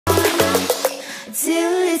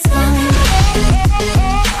till it's gone.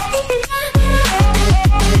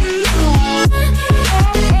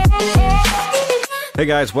 Hey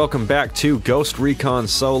guys, welcome back to Ghost Recon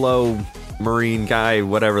Solo Marine Guy,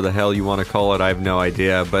 whatever the hell you want to call it, I have no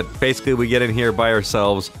idea. But basically we get in here by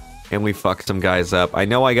ourselves and we fuck some guys up. I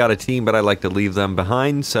know I got a team, but I like to leave them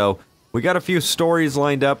behind, so we got a few stories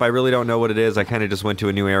lined up. I really don't know what it is. I kind of just went to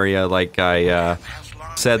a new area like I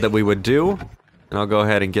said that we would do. And I'll go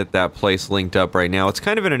ahead and get that place linked up right now. It's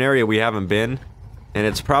kind of in an area we haven't been, and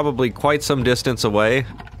it's probably quite some distance away.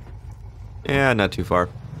 Yeah, not too far.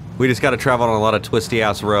 We just gotta travel on a lot of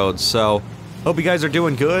twisty-ass roads, so hope you guys are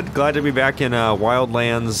doing good. Glad to be back in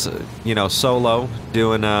Wildlands, you know, solo,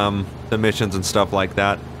 doing the missions and stuff like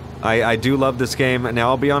that. I do love this game. Now,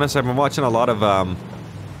 I'll be honest, I've been watching a lot of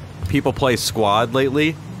people play Squad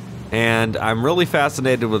lately, and I'm really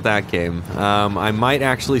fascinated with that game. I might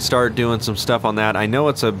actually start doing some stuff on that. I know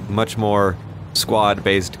it's a much more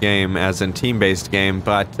squad-based game, as in team-based game,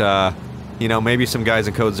 but you know, maybe some guys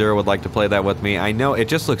in Code Zero would like to play that with me. I know it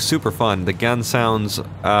just looks super fun. The gun sounds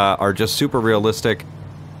are just super realistic.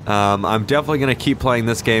 I'm definitely going to keep playing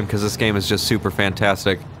this game because this game is just super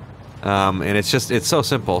fantastic. And it's so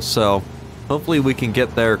simple. So hopefully we can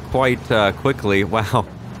get there quite quickly. Wow,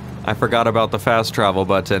 I forgot about the fast travel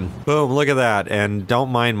button. Boom, look at that. And don't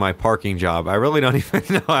mind my parking job. I really don't even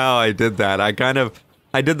know how I did that.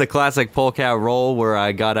 I did the classic polecat roll where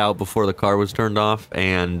I got out before the car was turned off,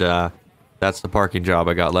 and that's the parking job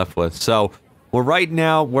I got left with. So,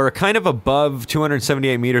 we're kind of above,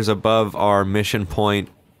 278 meters above our mission point.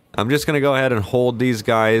 I'm just going to go ahead and hold these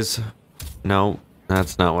guys. No,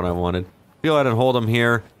 that's not what I wanted. Go ahead and hold them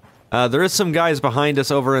here. There is some guys behind us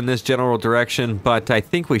over in this general direction, but I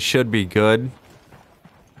think we should be good.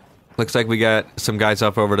 Looks like we got some guys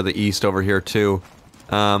up over to the east over here too.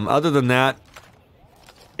 Other than that,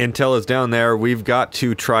 intel is down there. We've got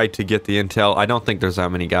to try to get the intel. I don't think there's that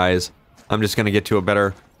many guys. I'm just going to get to a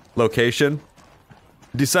better location.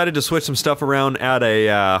 Decided to switch some stuff around, add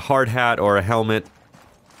a hard hat or a helmet,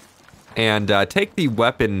 and take the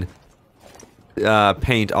weapon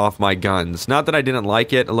paint off my guns. Not that I didn't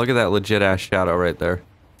like it. Look at that legit-ass shadow right there.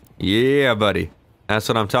 Yeah, buddy. That's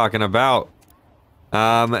what I'm talking about.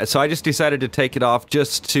 So I just decided to take it off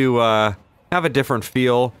just to have a different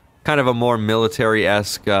feel. Kind of a more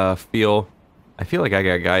military-esque feel. I feel like I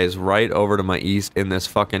got guys right over to my east in this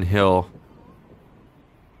fucking hill.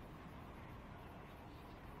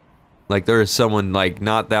 Like, there is someone, like,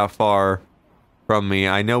 not that far from me.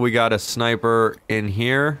 I know we got a sniper in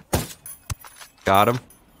here. Got him.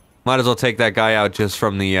 Might as well take that guy out just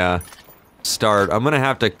from the, start. I'm gonna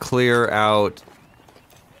have to clear out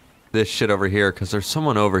this shit over here, because there's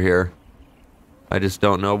someone over here. I just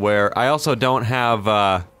don't know where. I also don't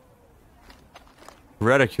have,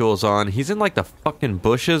 reticules on. He's in, like, the fucking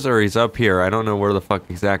bushes, or he's up here. I don't know where the fuck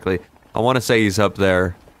exactly. I want to say he's up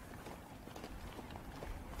there.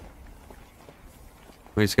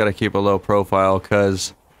 We just gotta keep a low profile,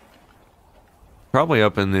 because probably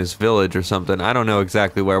up in this village or something. I don't know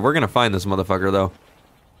exactly where. We're gonna find this motherfucker, though.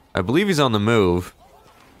 I believe he's on the move.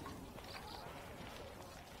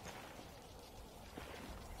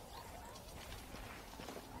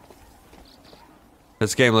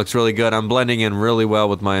 This game looks really good. I'm blending in really well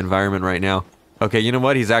with my environment right now. Okay, you know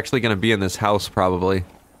what? He's actually gonna be in this house, probably.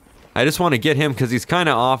 I just want to get him, because he's kind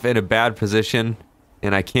of off in a bad position.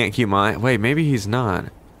 And I can't keep my... Wait, maybe he's not.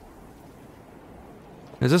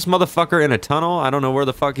 Is this motherfucker in a tunnel? I don't know where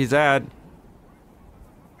the fuck he's at.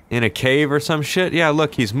 In a cave or some shit? Yeah,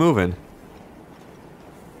 look, he's moving.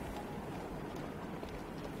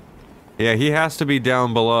 Yeah, he has to be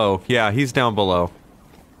down below. Yeah, he's down below.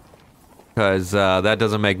 Because, that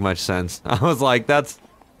doesn't make much sense. I was like, that's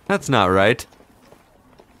not right.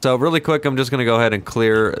 So, really quick, I'm just gonna go ahead and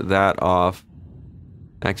clear that off.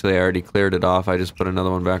 Actually, I already cleared it off. I just put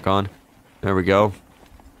another one back on. There we go.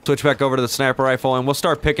 Switch back over to the sniper rifle, and we'll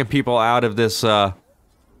start picking people out of this,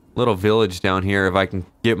 little village down here if I can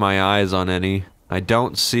get my eyes on any. I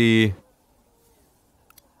don't see...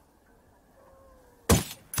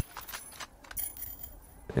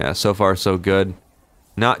 Yeah, so far so good.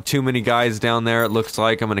 Not too many guys down there, it looks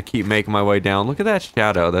like. I'm gonna keep making my way down. Look at that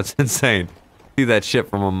shadow. That's insane. See that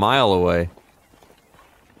shit from a mile away.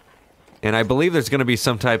 And I believe there's going to be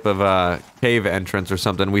some type of cave entrance or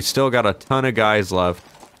something. We still got a ton of guys left.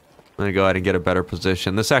 I'm going to go ahead and get a better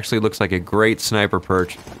position. This actually looks like a great sniper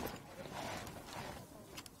perch.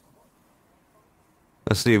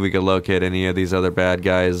 Let's see if we can locate any of these other bad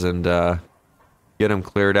guys and get them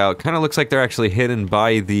cleared out. Kind of looks like they're actually hidden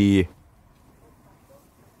by the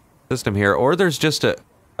system here. Or there's just a...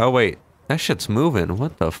 Oh, wait. That shit's moving.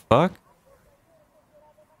 What the fuck?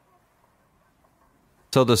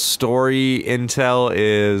 So the story intel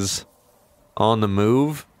is on the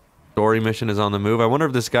move. Story mission is on the move. I wonder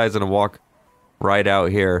if this guy's gonna walk right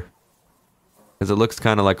out here. Because it looks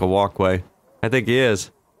kind of like a walkway. I think he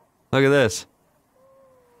is. Look at this.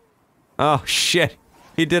 Oh, shit.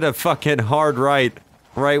 He did a fucking hard right.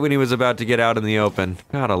 Right when he was about to get out in the open.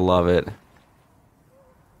 Gotta love it.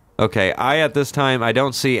 Okay, at this time, I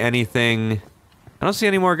don't see anything... I don't see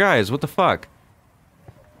any more guys. What the fuck?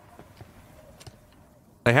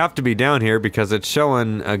 They have to be down here because it's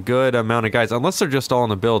showing a good amount of guys. Unless they're just all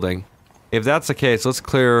in the building. If that's the case, let's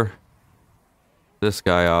clear this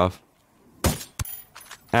guy off.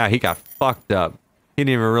 Ah, he got fucked up. He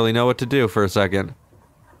didn't even really know what to do for a second.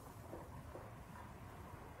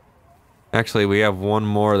 Actually, we have one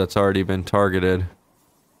more that's already been targeted.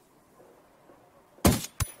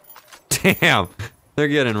 Damn! They're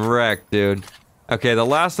getting wrecked, dude. Okay, the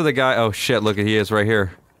last of the guy... Oh shit, look, he is right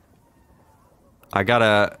here. I got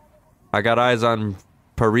eyes on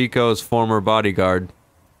Perico's former bodyguard.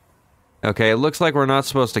 Okay, it looks like we're not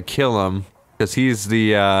supposed to kill him. Because he's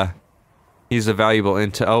the valuable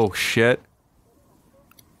intel. Oh shit.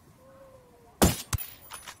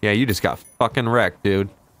 Yeah, you just got fucking wrecked, dude.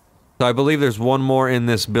 So I believe there's one more in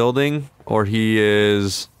this building, or he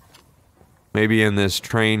is maybe in this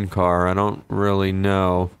train car. I don't really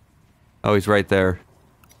know. Oh, he's right there.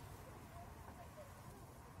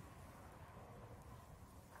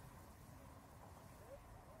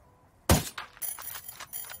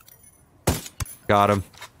 Got him.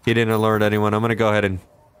 He didn't alert anyone. I'm gonna go ahead and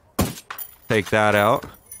take that out.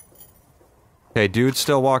 Okay, dude's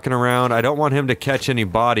still walking around. I don't want him to catch any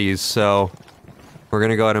bodies, so we're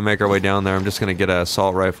gonna go ahead and make our way down there. I'm just gonna get an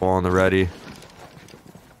assault rifle on the ready.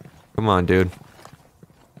 Come on, dude.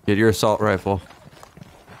 Get your assault rifle.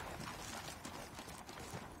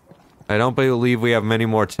 I don't believe we have many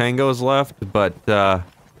more tangos left, but there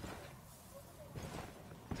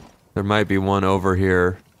might be one over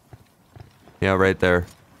here. Yeah, right there.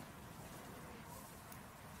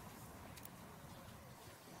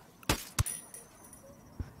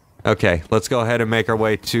 Okay, let's go ahead and make our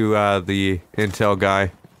way to the intel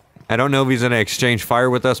guy. I don't know if he's gonna exchange fire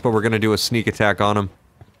with us, but we're gonna do a sneak attack on him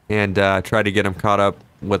and try to get him caught up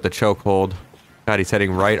with the chokehold. God, he's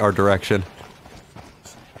heading right our direction.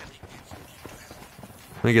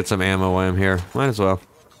 Let me get some ammo while I'm here. Might as well.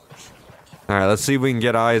 Alright, let's see if we can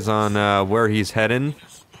get eyes on where he's heading.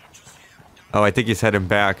 Oh, I think he's heading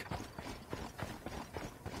back.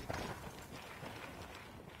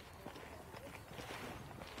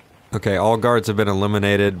 Okay, all guards have been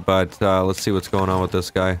eliminated, but let's see what's going on with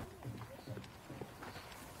this guy.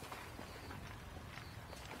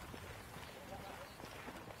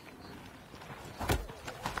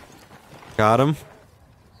 Got him.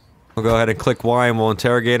 We'll go ahead and click Y and we'll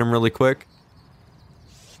interrogate him really quick.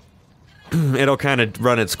 It'll kind of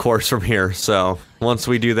run its course from here, so once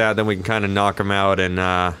we do that, then we can kind of knock him out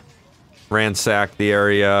and ransack the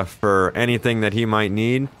area for anything that he might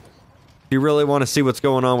need. If you really want to see what's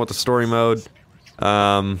going on with the story mode,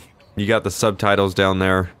 you got the subtitles down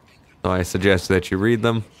there, so I suggest that you read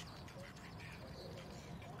them.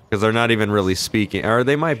 Because they're not even really speaking, or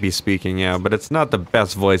they might be speaking, yeah, but it's not the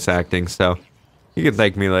best voice acting, so you can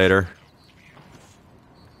thank me later.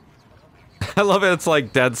 I love it, it's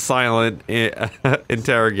like dead silent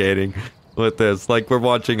interrogating with this, like we're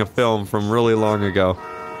watching a film from really long ago.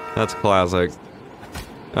 That's classic.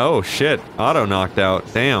 Oh shit, auto knocked out,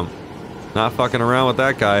 damn. Not fucking around with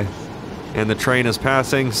that guy. And the train is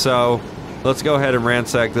passing, so let's go ahead and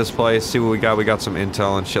ransack this place, see what we got. We got some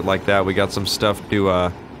intel and shit like that. We got some stuff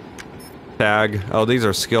to tag. Oh, these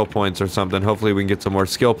are skill points or something. Hopefully we can get some more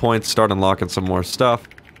skill points, start unlocking some more stuff.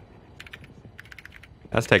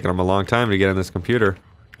 That's taking them a long time to get in this computer.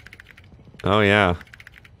 Oh yeah.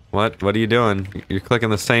 What are you doing? You're clicking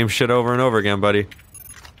the same shit over and over again, buddy.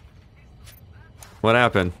 What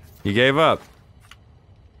happened? You gave up.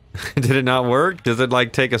 Did it not work? Does it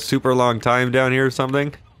like take a super long time down here or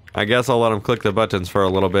something? I guess I'll let him click the buttons for a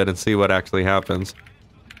little bit and see what actually happens.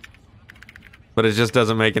 But it just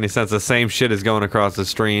doesn't make any sense. The same shit is going across the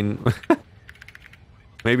screen.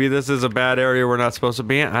 Maybe this is a bad area we're not supposed to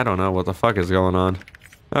be in? I don't know what the fuck is going on.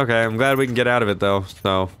 Okay, I'm glad we can get out of it though.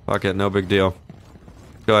 So, fuck it, no big deal.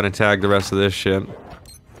 Go ahead and tag the rest of this shit.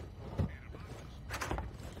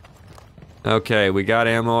 Okay, we got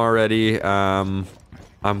ammo already.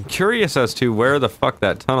 I'm curious as to where the fuck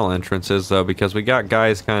that tunnel entrance is, though, because we got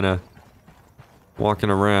guys kind of walking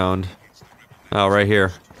around. Oh, right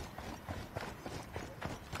here.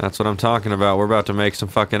 That's what I'm talking about. We're about to make some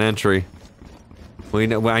fucking entry.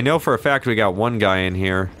 I know for a fact we got one guy in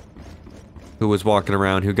here. who was walking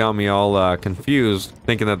around, who got me all confused,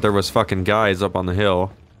 thinking that there was fucking guys up on the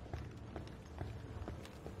hill.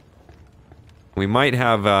 We might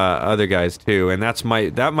have other guys too, and that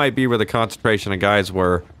might be where the concentration of guys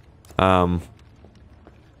were when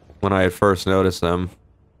I had first noticed them.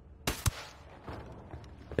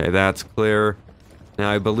 Okay, that's clear.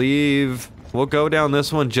 Now I believe we'll go down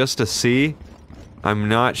this one just to see. I'm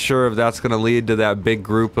not sure if that's going to lead to that big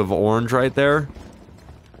group of orange right there.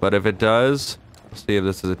 But if it does, let's see if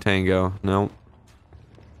this is a tango. Nope.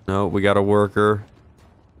 Nope, we got a worker.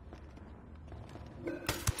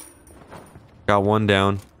 Got one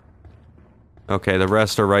down. Okay, the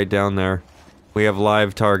rest are right down there. We have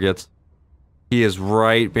live targets. He is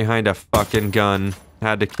right behind a fucking gun.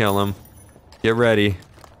 Had to kill him. Get ready.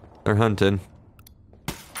 They're hunting.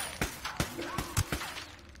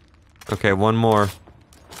 Okay, one more.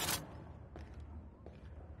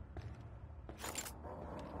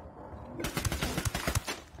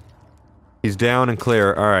 He's down and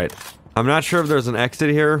clear. Alright. I'm not sure if there's an exit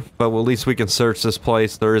here, but at least we can search this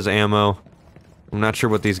place. There is ammo. I'm not sure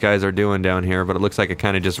what these guys are doing down here, but it looks like it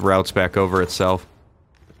kind of just routes back over itself.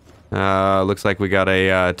 Looks like we got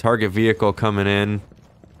a target vehicle coming in.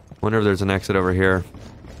 Wonder if there's an exit over here.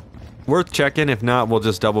 Worth checking. If not, we'll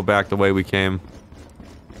just double back the way we came.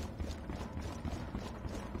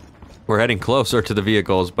 We're heading closer to the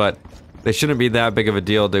vehicles, but they shouldn't be that big of a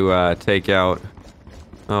deal to take out.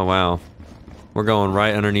 Oh, wow. We're going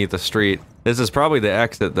right underneath the street. This is probably the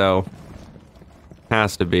exit, though.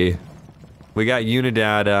 Has to be. We got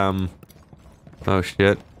Unidad, oh,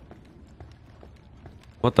 shit.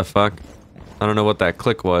 What the fuck? I don't know what that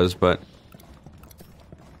click was, but...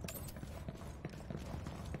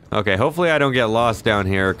 Okay, hopefully I don't get lost down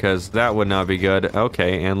here, because that would not be good.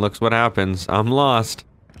 Okay, and looks what happens. I'm lost.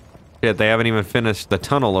 Shit, they haven't even finished the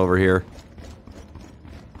tunnel over here.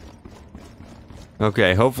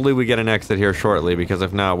 Okay, hopefully we get an exit here shortly, because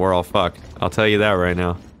if not, we're all fucked. I'll tell you that right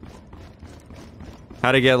now.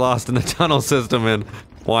 How to get lost in the tunnel system in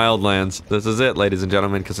Wildlands. This is it, ladies and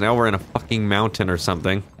gentlemen, because now we're in a fucking mountain or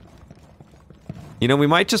something. You know, we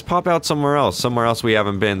might just pop out somewhere else we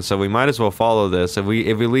haven't been, so we might as well follow this. If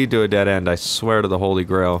we lead to a dead end, I swear to the Holy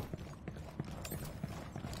Grail.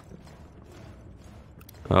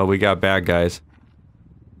 Oh, we got bad guys.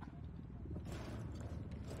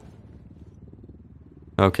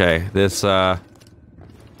 Okay, this, Yep,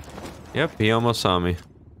 he almost saw me.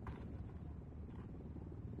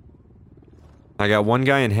 I got one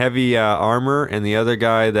guy in heavy, armor, and the other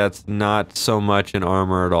guy that's not so much in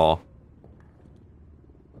armor at all.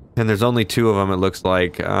 And there's only two of them, it looks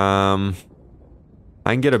like. I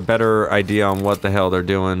can get a better idea on what the hell they're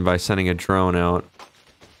doing by sending a drone out.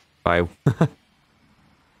 If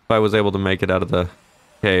I was able to make it out of the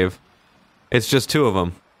cave. It's just two of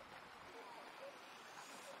them.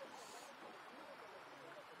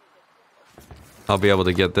 I'll be able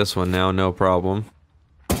to get this one now, no problem.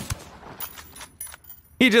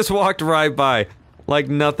 He just walked right by, like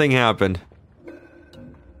nothing happened.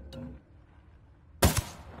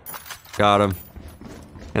 Got him.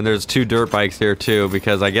 And there's two dirt bikes here too,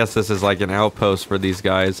 because I guess this is like an outpost for these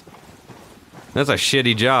guys. That's a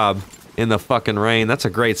shitty job in the fucking rain. That's a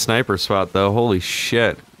great sniper spot though, holy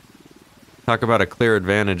shit. Talk about a clear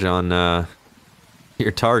advantage on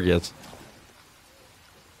your targets.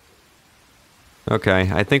 Okay,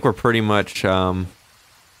 I think we're pretty much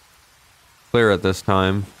clear at this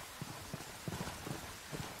time.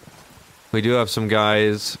 We do have some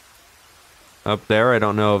guys up there. I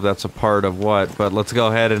don't know if that's a part of what, but let's go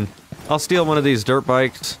ahead and I'll steal one of these dirt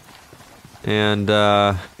bikes. And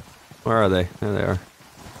where are they? There they are.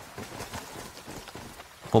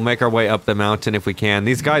 We'll make our way up the mountain if we can.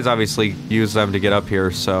 These guys obviously use them to get up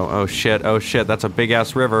here, so oh shit, that's a big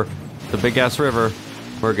ass river. It's a big ass river.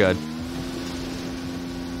 We're good.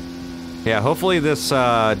 Yeah, hopefully this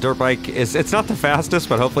dirt bike it's not the fastest,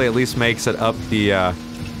 but hopefully at least makes it up the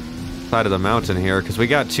side of the mountain here, because we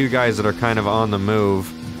got two guys that are kind of on the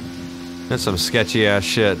move. That's some sketchy ass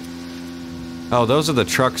shit. Oh, those are the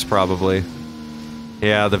trucks probably.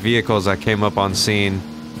 Yeah, the vehicles that came up on scene.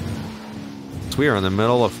 So we are in the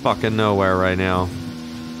middle of fucking nowhere right now.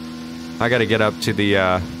 I gotta get up to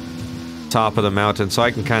the top of the mountain so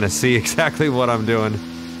I can kind of see exactly what I'm doing.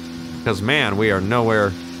 Because man, we are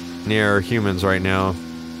nowhere near humans right now.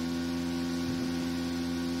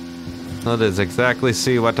 Let us exactly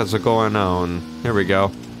see what is going on. Here we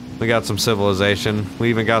go. We got some civilization.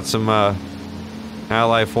 We even got some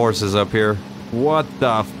allied forces up here. What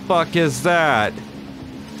the fuck is that?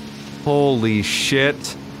 Holy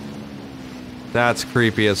shit. That's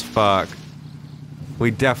creepy as fuck.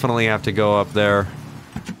 We definitely have to go up there.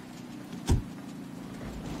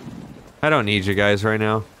 I don't need you guys right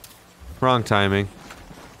now. Wrong timing.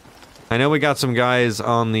 I know we got some guys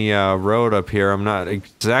on the road up here. I'm not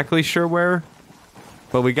exactly sure where.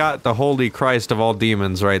 But we got the Holy Christ of all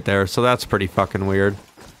demons right there, so that's pretty fucking weird.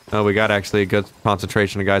 Oh, we got actually a good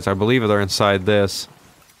concentration of guys. I believe they're inside this.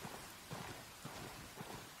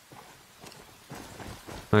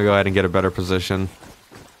 I'm gonna go ahead and get a better position.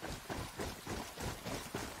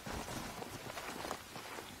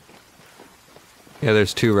 Yeah,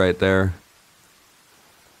 there's two right there.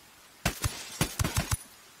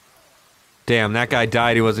 Damn, that guy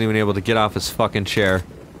died. He wasn't even able to get off his fucking chair.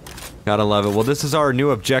 Gotta love it. Well, this is our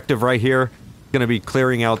new objective right here. Gonna be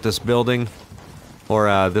clearing out this building.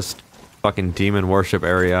 Or, this fucking demon worship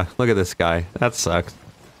area. Look at this guy. That sucks.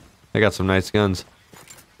 They got some nice guns.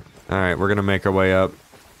 Alright, we're gonna make our way up.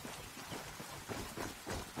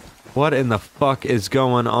 What in the fuck is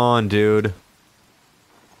going on, dude?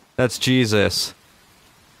 That's Jesus.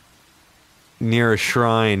 Near a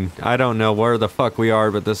shrine. I don't know where the fuck we are,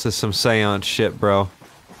 but this is some seance shit, bro.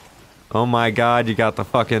 Oh my god, you got the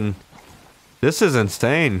fucking... This is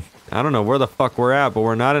insane. I don't know where the fuck we're at, but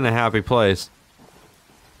we're not in a happy place.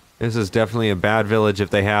 This is definitely a bad village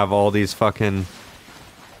if they have all these fucking...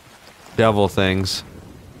 devil things.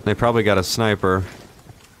 They probably got a sniper.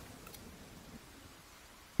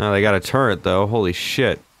 Oh, they got a turret, though. Holy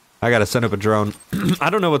shit. I gotta send up a drone.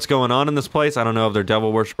 I don't know what's going on in this place. I don't know if they're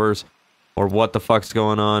devil worshippers or what the fuck's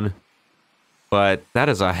going on. But that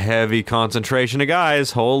is a heavy concentration of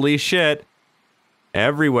guys. Holy shit.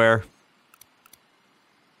 Everywhere.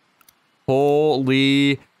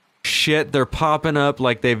 Holy shit. They're popping up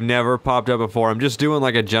like they've never popped up before. I'm just doing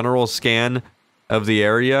like a general scan of the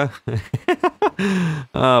area.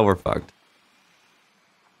 Oh, we're fucked.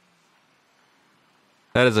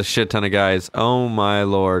 That is a shit ton of guys. Oh my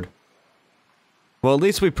lord. Well, at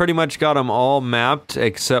least we pretty much got them all mapped,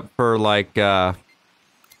 except for like, one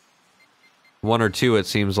or two, it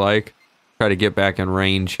seems like. Try to get back in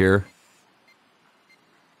range here.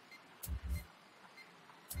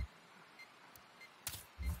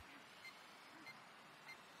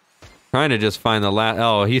 Trying to just find the last...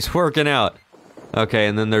 Oh, he's working out. Okay,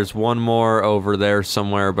 and then there's one more over there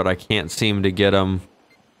somewhere, but I can't seem to get him.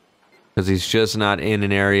 Because he's just not in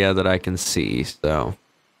an area that I can see, so...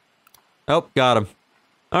 Oh, got him.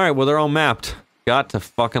 Alright, well, they're all mapped. Got to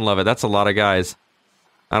fucking love it. That's a lot of guys.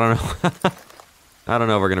 I don't know. I don't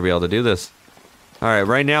know if we're going to be able to do this. Alright,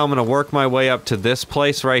 right now I'm going to work my way up to this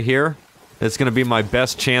place right here. It's going to be my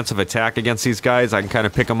best chance of attack against these guys. I can kind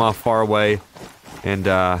of pick them off far away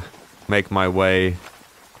and make my way,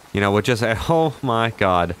 you know, with just... Oh my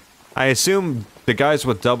god. I assume the guys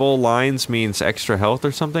with double lines means extra health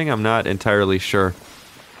or something? I'm not entirely sure.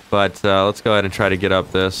 But let's go ahead and try to get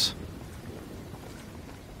up this.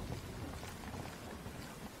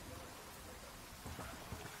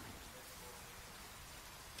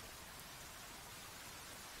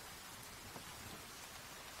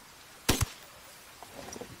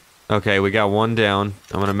 Okay, we got one down.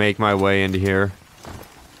 I'm gonna make my way into here.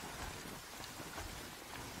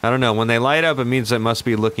 I don't know, when they light up, it means they must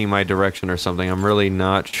be looking my direction or something. I'm really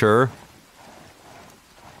not sure.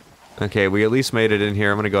 Okay, we at least made it in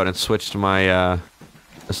here. I'm gonna go ahead and switch to my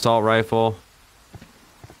assault rifle.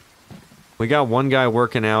 We got one guy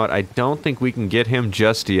working out. I don't think we can get him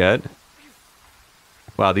just yet.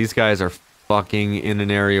 Wow, these guys are fucking in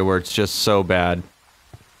an area where it's just so bad.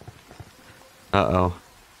 Uh-oh.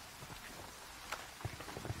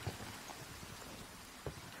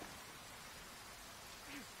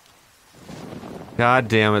 God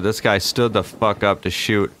damn it, this guy stood the fuck up to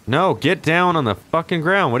shoot. No, get down on the fucking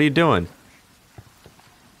ground. What are you doing?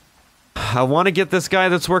 I want to get this guy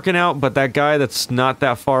that's working out, but that guy that's not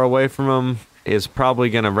that far away from him is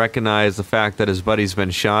probably going to recognize the fact that his buddy's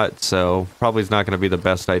been shot, so probably is not going to be the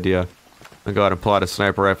best idea. I'll go ahead and pull out a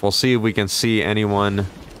sniper rifle, see if we can see anyone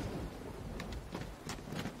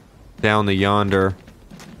down the yonder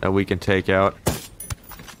that we can take out.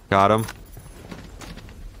 Got him.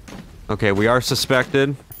 Okay, we are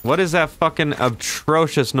suspected. What is that fucking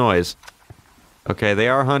atrocious noise? Okay, they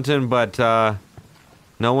are hunting, but,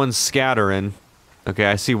 no one's scattering. Okay,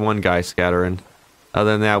 I see one guy scattering.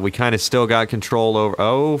 Other than that, we kind of still got control over...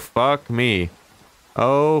 Oh, fuck me.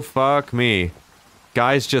 Oh, fuck me.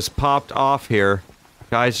 Guys just popped off here.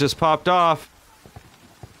 Guys just popped off.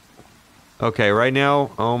 Okay, right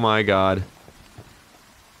now... Oh my god.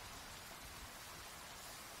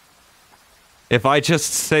 If I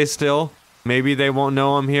just stay still, maybe they won't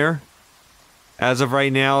know I'm here. As of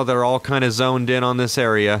right now, they're all kind of zoned in on this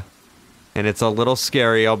area. And it's a little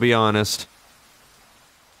scary, I'll be honest.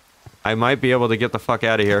 I might be able to get the fuck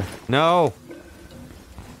out of here. No!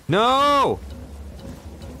 No!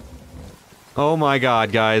 Oh my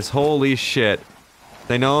god, guys. Holy shit.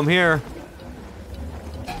 They know I'm here.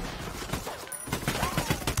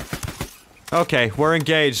 Okay, we're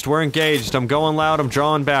engaged. We're engaged. I'm going loud. I'm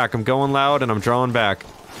drawing back. I'm going loud and I'm drawing back.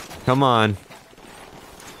 Come on.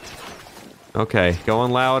 Okay,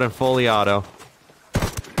 going loud and fully auto.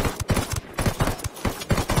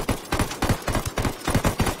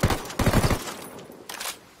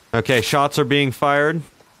 Okay, shots are being fired.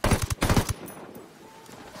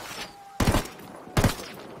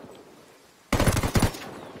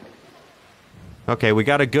 Okay, we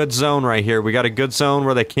got a good zone right here. We got a good zone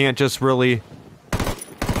where they can't just really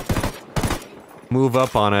move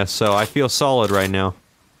up on us, so I feel solid right now.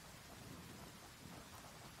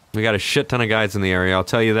 We got a shit ton of guys in the area, I'll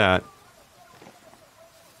tell you that.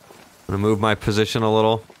 I'm gonna move my position a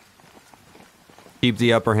little. Keep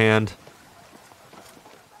the upper hand.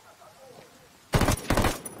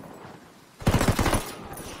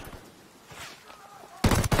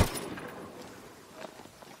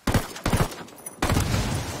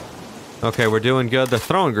 Okay, we're doing good. They're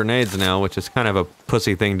throwing grenades now, which is kind of a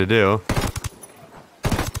pussy thing to do.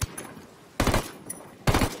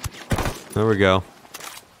 There we go.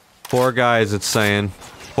 4 guys, it's saying.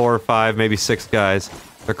 4 or 5, maybe 6 guys.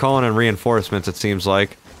 They're calling in reinforcements, it seems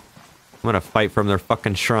like. I'm gonna fight from their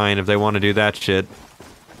fucking shrine if they want to do that shit.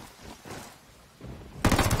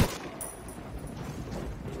 I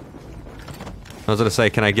was gonna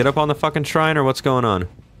say, can I get up on the fucking shrine, or what's going on?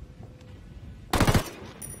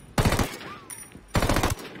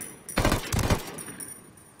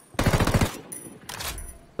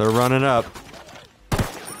 They're running up.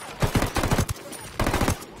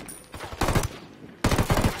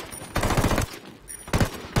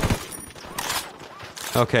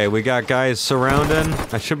 Okay, we got guys surrounding.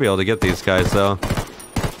 I should be able to get these guys, though.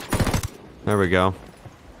 There we go.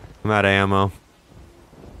 I'm out of ammo.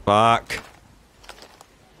 Fuck.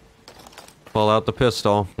 Pull out the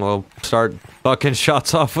pistol. We'll start fucking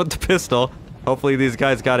shots off with the pistol. Hopefully these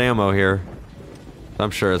guys got ammo here. I'm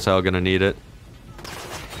sure as hell gonna need it.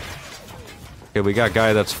 Okay, we got a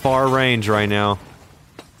guy that's far range right now.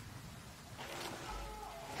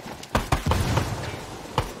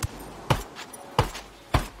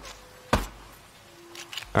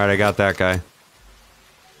 Alright, I got that guy.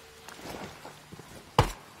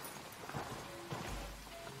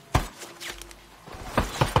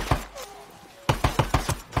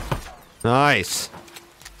 Nice.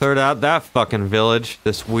 Cleared out that fucking village.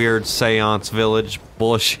 This weird seance village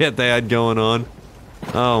bullshit they had going on.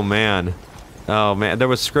 Oh, man. Oh man, there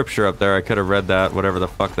was scripture up there. I could have read that, whatever the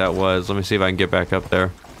fuck that was. Let me see if I can get back up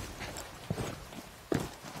there.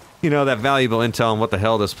 You know, that valuable intel on what the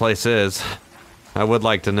hell this place is. I would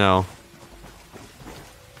like to know.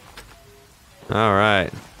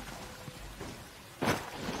 Alright.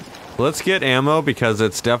 Let's get ammo because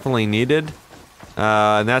it's definitely needed.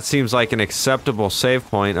 And that seems like an acceptable save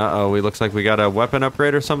point. Uh-oh, it looks like we got a weapon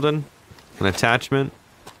upgrade or something. An attachment.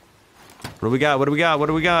 What do we got? What do we got? What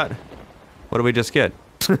do we got? What did we just get?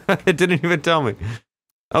 It didn't even tell me.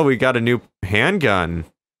 Oh, we got a new handgun.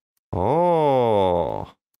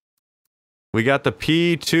 Oh. We got the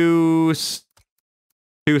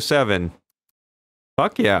P227.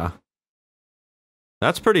 Fuck yeah.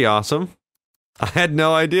 That's pretty awesome. I had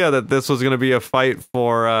no idea that this was going to be a fight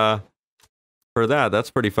for that.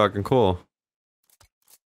 That's pretty fucking cool.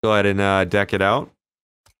 Go ahead and deck it out.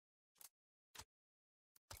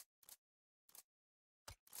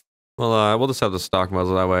 Well, we'll just have the stock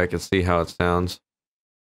muzzle, that way I can see how it sounds.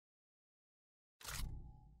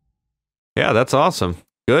 Yeah, that's awesome.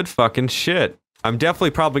 Good fucking shit. I'm definitely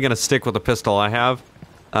probably gonna stick with the pistol I have,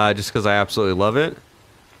 just because I absolutely love it.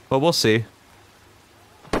 But we'll see.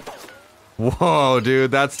 Whoa, dude,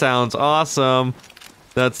 that sounds awesome.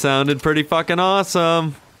 That sounded pretty fucking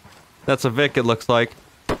awesome. That's a Vic, it looks like.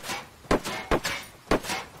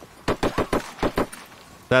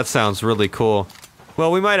 That sounds really cool. Well,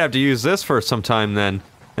 we might have to use this for some time then.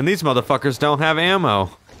 And these motherfuckers don't have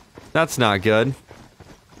ammo. That's not good.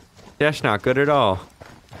 That's not good at all.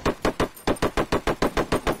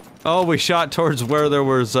 Oh, we shot towards where there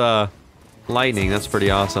was, lightning. That's pretty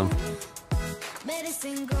awesome.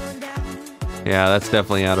 Yeah, that's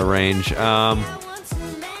definitely out of range.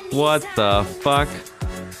 What the fuck?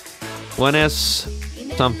 When is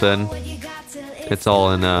something? It's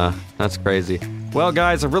all in, that's crazy. Well,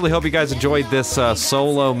 guys, I really hope you guys enjoyed this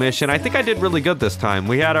solo mission. I think I did really good this time.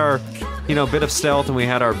 We had our, you know, bit of stealth, and we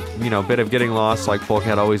had our, you know, bit of getting lost like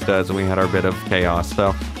Bulkhead always does, and we had our bit of chaos. So,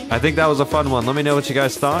 I think that was a fun one. Let me know what you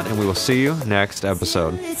guys thought, and we will see you next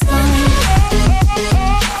episode.